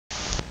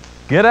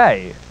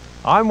G'day,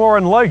 I'm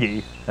Warren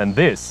Logie, and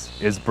this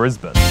is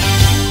Brisbane.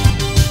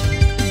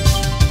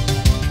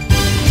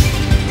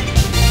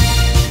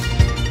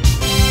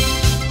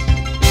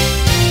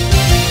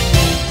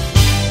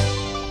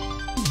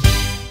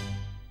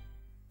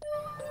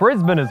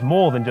 Brisbane is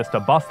more than just a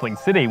bustling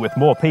city with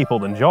more people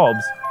than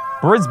jobs.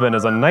 Brisbane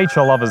is a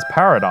nature lover's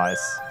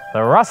paradise.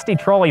 The Rusty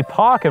Trolley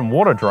Park and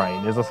Water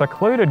Drain is a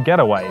secluded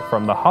getaway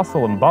from the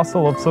hustle and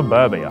bustle of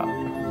suburbia.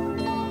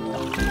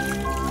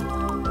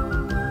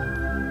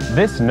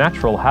 This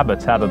natural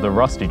habitat of the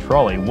Rusty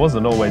Trolley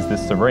wasn't always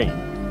this serene.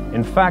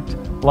 In fact,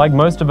 like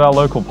most of our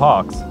local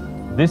parks,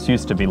 this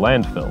used to be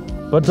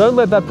landfill. But don't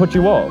let that put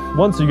you off.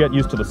 Once you get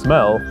used to the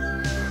smell,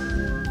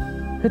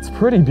 it's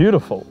pretty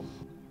beautiful.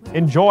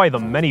 Enjoy the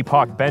many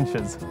park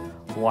benches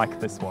like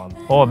this one,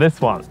 or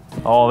this one,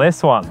 or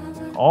this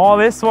one, or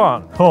this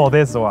one, or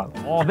this one,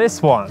 or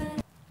this one.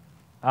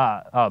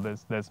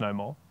 There's no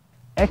more.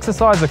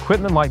 Exercise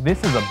equipment like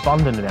this is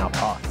abundant in our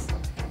parks.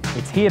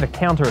 It's here to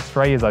counter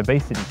Australia's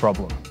obesity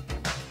problem.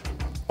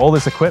 All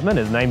this equipment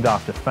is named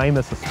after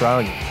famous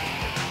Australians.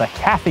 The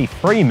Kathy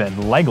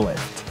Freeman leg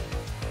lift,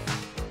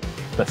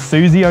 the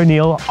Susie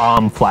O'Neill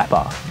arm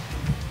flapper,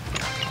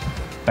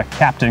 the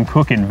Captain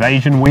Cook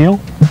invasion wheel,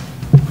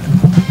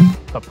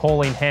 the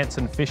Pauline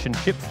Hanson fish and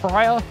chips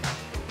fryer,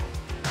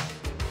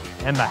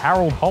 and the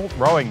Harold Holt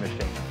rowing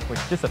machine,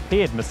 which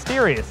disappeared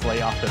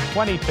mysteriously after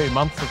 22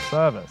 months of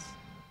service.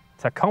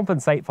 To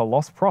compensate for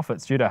lost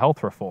profits due to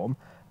health reform,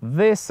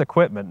 this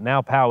equipment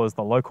now powers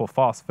the local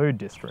fast food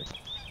district.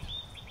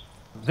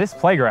 This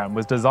playground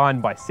was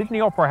designed by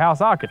Sydney Opera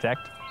House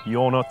architect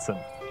Jorn Utzon.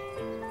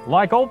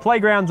 Like all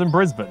playgrounds in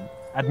Brisbane,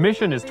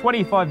 admission is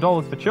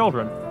 $25 for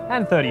children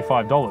and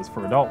 $35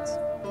 for adults.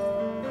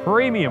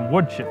 Premium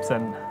wood chips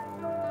and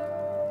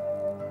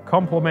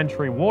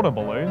complimentary water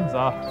balloons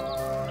are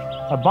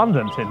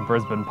abundant in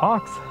Brisbane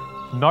parks.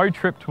 No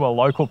trip to a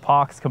local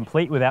park's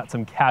complete without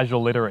some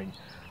casual littering.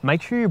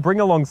 Make sure you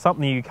bring along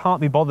something you can't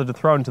be bothered to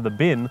throw into the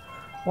bin,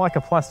 like a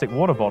plastic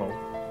water bottle.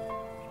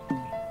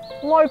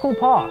 Local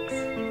parks,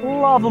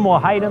 love them or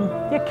hate them,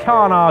 you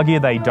can't argue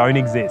they don't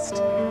exist.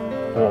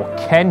 Or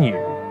can you?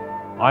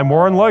 I'm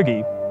Warren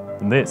Logie,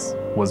 and this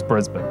was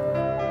Brisbane.